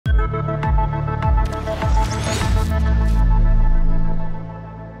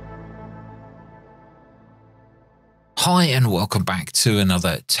Hi and welcome back to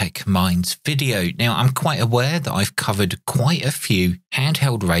another Tech Minds video. Now I'm quite aware that I've covered quite a few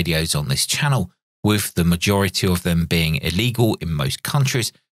handheld radios on this channel, with the majority of them being illegal in most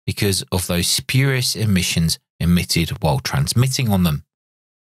countries because of those spurious emissions emitted while transmitting on them.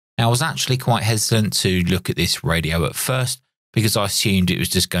 Now I was actually quite hesitant to look at this radio at first because I assumed it was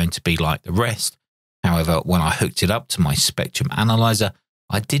just going to be like the rest. However, when I hooked it up to my spectrum analyzer,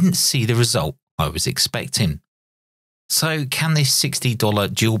 I didn't see the result I was expecting. So can this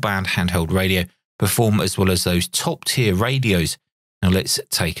 $60 dual band handheld radio perform as well as those top tier radios? Now let's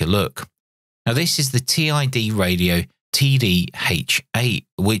take a look. Now this is the TIDRadio TD-H8,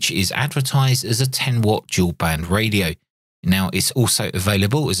 which is advertised as a 10-watt dual band radio. Now it's also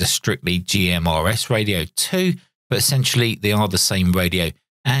available as a strictly GMRS radio too, but essentially they are the same radio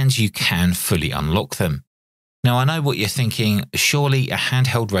and you can fully unlock them. Now I know what you're thinking, surely a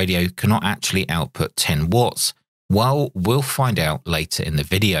handheld radio cannot actually output 10 watts. Well, we'll find out later in the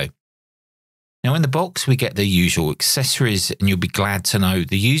video. Now in the box we get the usual accessories, and you'll be glad to know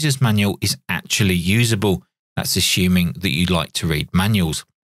the user's manual is actually usable. That's assuming that you like to read manuals.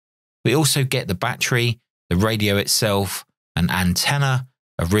 We also get the battery, the radio itself, an antenna,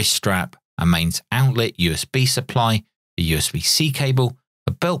 a wrist strap, a mains outlet USB supply, a USB-C cable,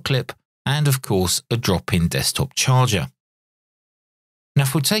 a belt clip, and of course a drop-in desktop charger. Now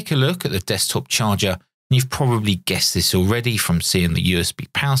if we'll take a look at the desktop charger, you've probably guessed this already from seeing the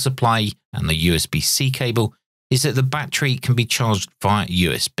USB power supply and the USB-C cable, is that the battery can be charged via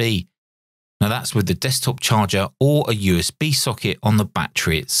USB. Now that's with the desktop charger or a USB socket on the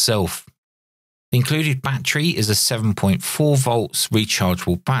battery itself. The included battery is a 7.4 volts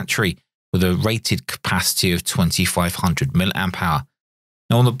rechargeable battery with a rated capacity of 2500 mAh.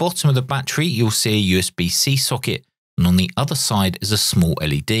 Now on the bottom of the battery you'll see a USB-C socket, and on the other side is a small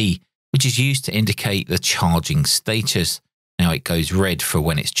LED, which is used to indicate the charging status. Now it goes red for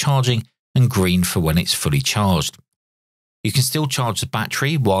when it's charging and green for when it's fully charged. You can still charge the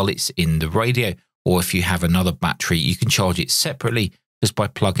battery while it's in the radio, or if you have another battery you can charge it separately just by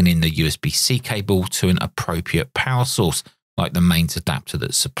plugging in the USB-C cable to an appropriate power source like the mains adapter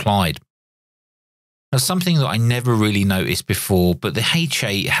that's supplied. Now something that I never really noticed before, but the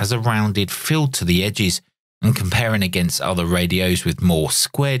H8 has a rounded feel to the edges, and comparing against other radios with more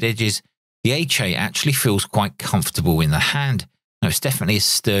squared edges, the H8 actually feels quite comfortable in the hand. Now it's definitely a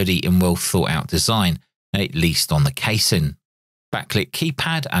sturdy and well thought out design, at least on the casing. Backlit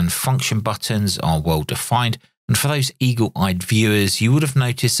keypad and function buttons are well defined, and for those eagle-eyed viewers you would have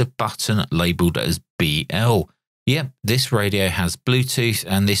noticed a button labelled as BL. Yep, this radio has Bluetooth,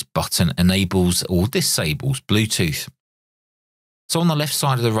 and this button enables or disables Bluetooth. So on the left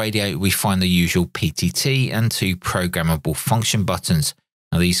side of the radio we find the usual PTT and two programmable function buttons.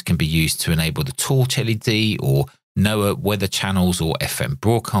 Now these can be used to enable the torch LED or NOAA weather channels or FM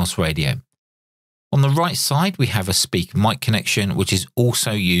broadcast radio. On the right side we have a speaker mic connection, which is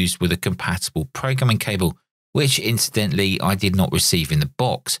also used with a compatible programming cable, which incidentally I did not receive in the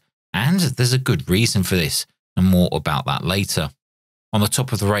box, and there's a good reason for this, and more about that later. On the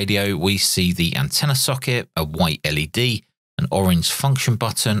top of the radio we see the antenna socket, a white LED, an orange function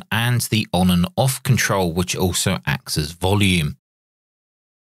button, and the on and off control, which also acts as volume.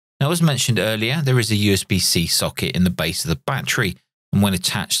 Now as mentioned earlier, there is a USB-C socket in the base of the battery, and when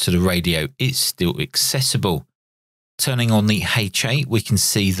attached to the radio it's still accessible. Turning on the H8 we can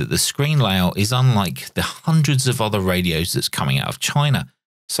see that the screen layout is unlike the hundreds of other radios that's coming out of China.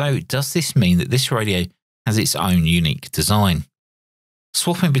 So does this mean that this radio has its own unique design?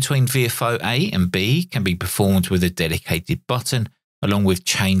 Swapping between VFO A and B can be performed with a dedicated button, along with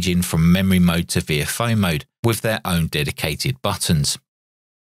changing from memory mode to VFO mode with their own dedicated buttons.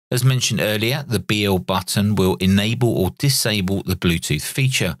 As mentioned earlier, the BL button will enable or disable the Bluetooth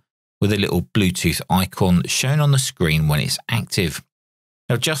feature, with a little Bluetooth icon shown on the screen when it's active.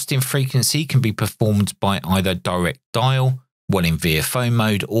 Now adjusting frequency can be performed by either direct dial, well in VFO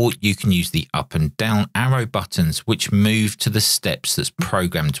mode, or you can use the up and down arrow buttons which move to the steps that's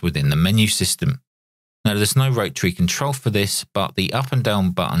programmed within the menu system. Now there's no rotary control for this, but the up and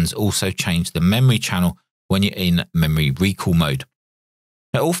down buttons also change the memory channel when you're in memory recall mode.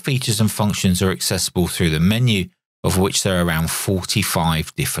 Now all features and functions are accessible through the menu, of which there are around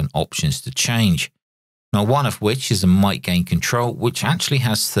 45 different options to change. Now one of which is a mic gain control, which actually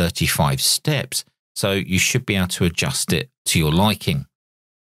has 35 steps, so you should be able to adjust it to your liking.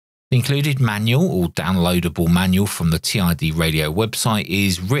 The included manual or downloadable manual from the TIDRadio website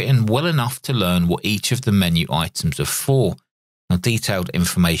is written well enough to learn what each of the menu items are for. Now detailed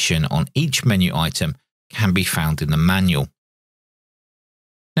information on each menu item can be found in the manual.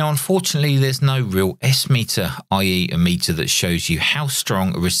 Now, unfortunately, there's no real S meter, i.e. a meter that shows you how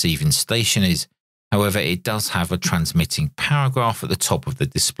strong a receiving station is. However, it does have a transmitting power graph at the top of the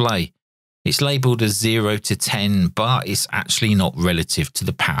display. It's labelled as 0 to 10, but it's actually not relative to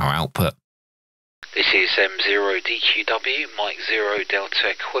the power output. This is M0DQW, Mike 0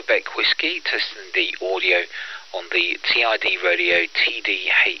 Delta Quebec Whiskey, testing the audio on the TIDRadio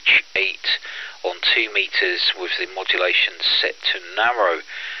TD-H8 on 2 meters with the modulation set to narrow.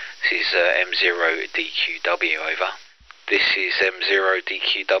 This is M0DQW, over. This is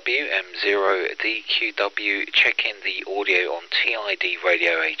M0DQW, M0DQW, checking the audio on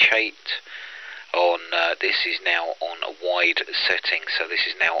TIDRadio H8. This is now on a wide setting, so this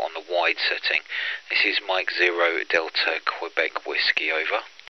is now on the wide setting. This is Mike 0 Delta Quebec Whiskey, over.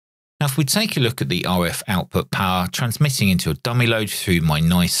 Now, if we take a look at the RF output power transmitting into a dummy load through my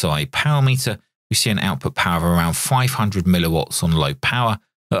NiceEye power meter, we see an output power of around 500 milliwatts on low power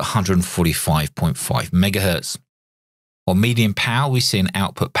at 145.5 megahertz. On medium power, we see an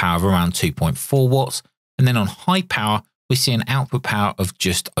output power of around 2.4 watts, and then on high power, we see an output power of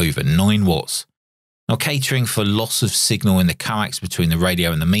just over 9 watts. Now, catering for loss of signal in the coax between the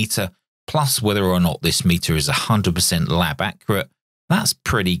radio and the meter, plus whether or not this meter is 100% lab accurate, that's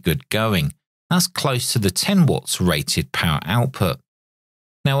pretty good going. That's close to the 10 watts rated power output.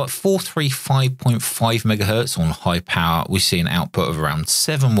 Now, at 435.5 MHz on high power, we see an output of around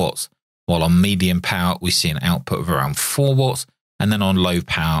 7 watts, while on medium power, we see an output of around 4 watts, and then on low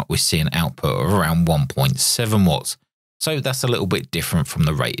power, we see an output of around 1.7 watts. So that's a little bit different from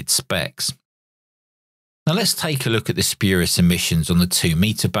the rated specs. Now, let's take a look at the spurious emissions on the 2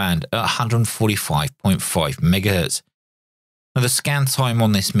 meter band at 145.5 MHz. Now, the scan time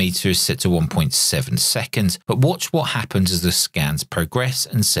on this meter is set to 1.7 seconds, but watch what happens as the scans progress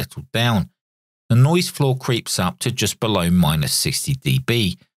and settle down. The noise floor creeps up to just below minus 60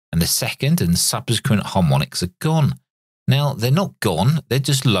 dB, and the second and subsequent harmonics are gone. Now, they're not gone, they're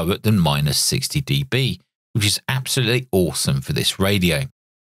just lower than minus 60 dB, which is absolutely awesome for this radio.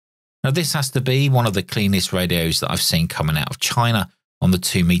 Now, this has to be one of the cleanest radios that I've seen coming out of China on the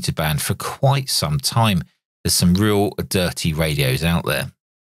 2 meter band for quite some time. There's some real dirty radios out there.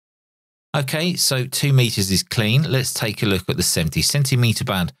 Okay, so 2 meters is clean. Let's take a look at the 70 centimeter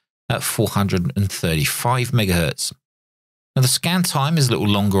band at 435 megahertz. Now, the scan time is a little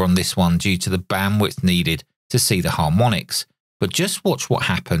longer on this one due to the bandwidth needed to see the harmonics, but just watch what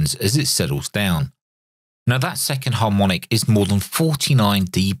happens as it settles down. Now, that second harmonic is more than 49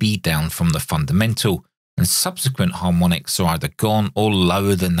 dB down from the fundamental, and subsequent harmonics are either gone or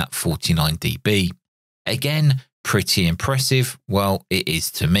lower than that 49 dB. Again, pretty impressive. Well, it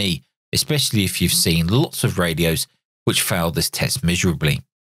is to me, especially if you've seen lots of radios which fail this test miserably.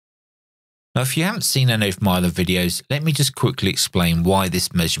 Now, if you haven't seen any of my other videos, let me just quickly explain why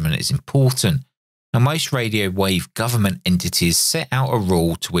this measurement is important. Now, most radio wave government entities set out a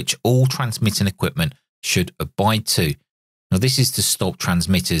rule to which all transmitting equipment should abide to. Now, this is to stop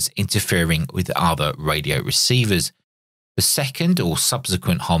transmitters interfering with other radio receivers. The second or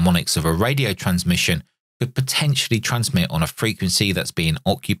subsequent harmonics of a radio transmission could potentially transmit on a frequency that's being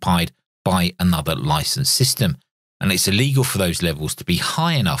occupied by another licensed system, and it's illegal for those levels to be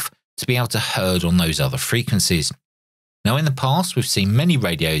high enough to be able to herd on those other frequencies. Now, in the past, we've seen many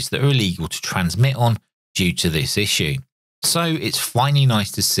radios that are illegal to transmit on due to this issue. So it's finally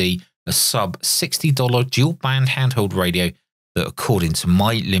nice to see a sub $60 dual band handheld radio that, according to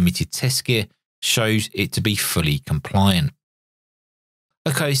my limited test gear, shows it to be fully compliant.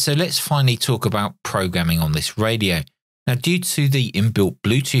 Okay, so let's finally talk about programming on this radio. Now, due to the inbuilt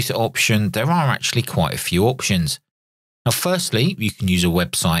Bluetooth option, there are actually quite a few options. Now, firstly, you can use a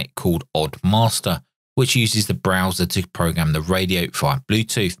website called Oddmaster, which uses the browser to program the radio via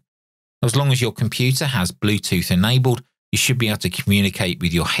Bluetooth. As long as your computer has Bluetooth enabled, you should be able to communicate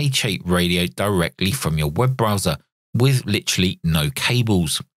with your H8 radio directly from your web browser with literally no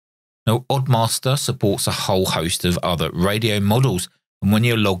cables. Now, Oddmaster supports a whole host of other radio models, and when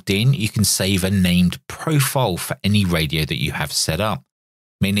you're logged in, you can save a named profile for any radio that you have set up,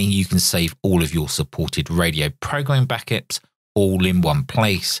 meaning you can save all of your supported radio program backups all in one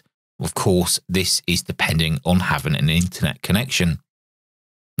place. Of course, this is depending on having an internet connection.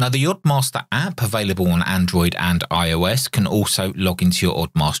 Now, the Oddmaster app available on Android and iOS can also log into your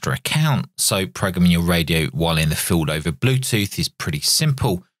Oddmaster account, so programming your radio while in the field over Bluetooth is pretty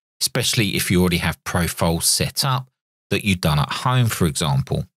simple, especially if you already have profiles set up that you've done at home, for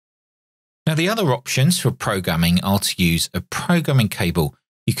example. Now, the other options for programming are to use a programming cable.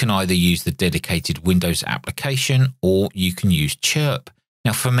 You can either use the dedicated Windows application or you can use Chirp.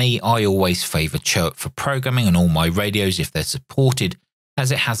 Now, for me, I always favour Chirp for programming on all my radios if they're supported,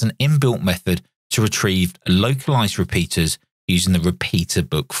 as it has an inbuilt method to retrieve localized repeaters using the repeater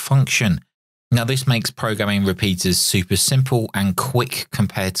book function. Now, this makes programming repeaters super simple and quick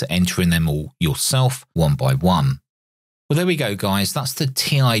compared to entering them all yourself one by one. Well, there we go, guys. That's the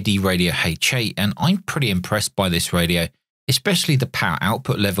TIDRadio H8, and I'm pretty impressed by this radio, especially the power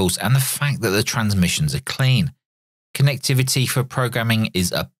output levels and the fact that the transmissions are clean. Connectivity for programming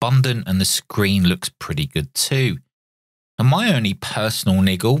is abundant and the screen looks pretty good too. And my only personal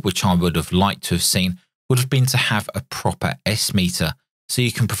niggle, which I would have liked to have seen, would have been to have a proper S-meter so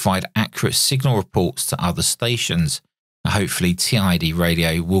you can provide accurate signal reports to other stations. Now, hopefully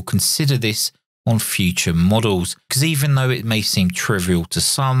TIDRadio will consider this on future models, because even though it may seem trivial to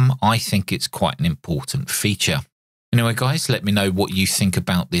some, I think it's quite an important feature. Anyway, guys, let me know what you think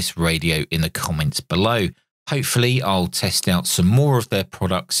about this radio in the comments below. Hopefully, I'll test out some more of their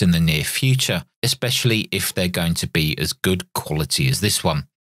products in the near future, especially if they're going to be as good quality as this one.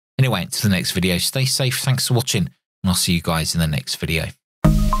 Anyway, until the next video, stay safe, thanks for watching, and I'll see you guys in the next video.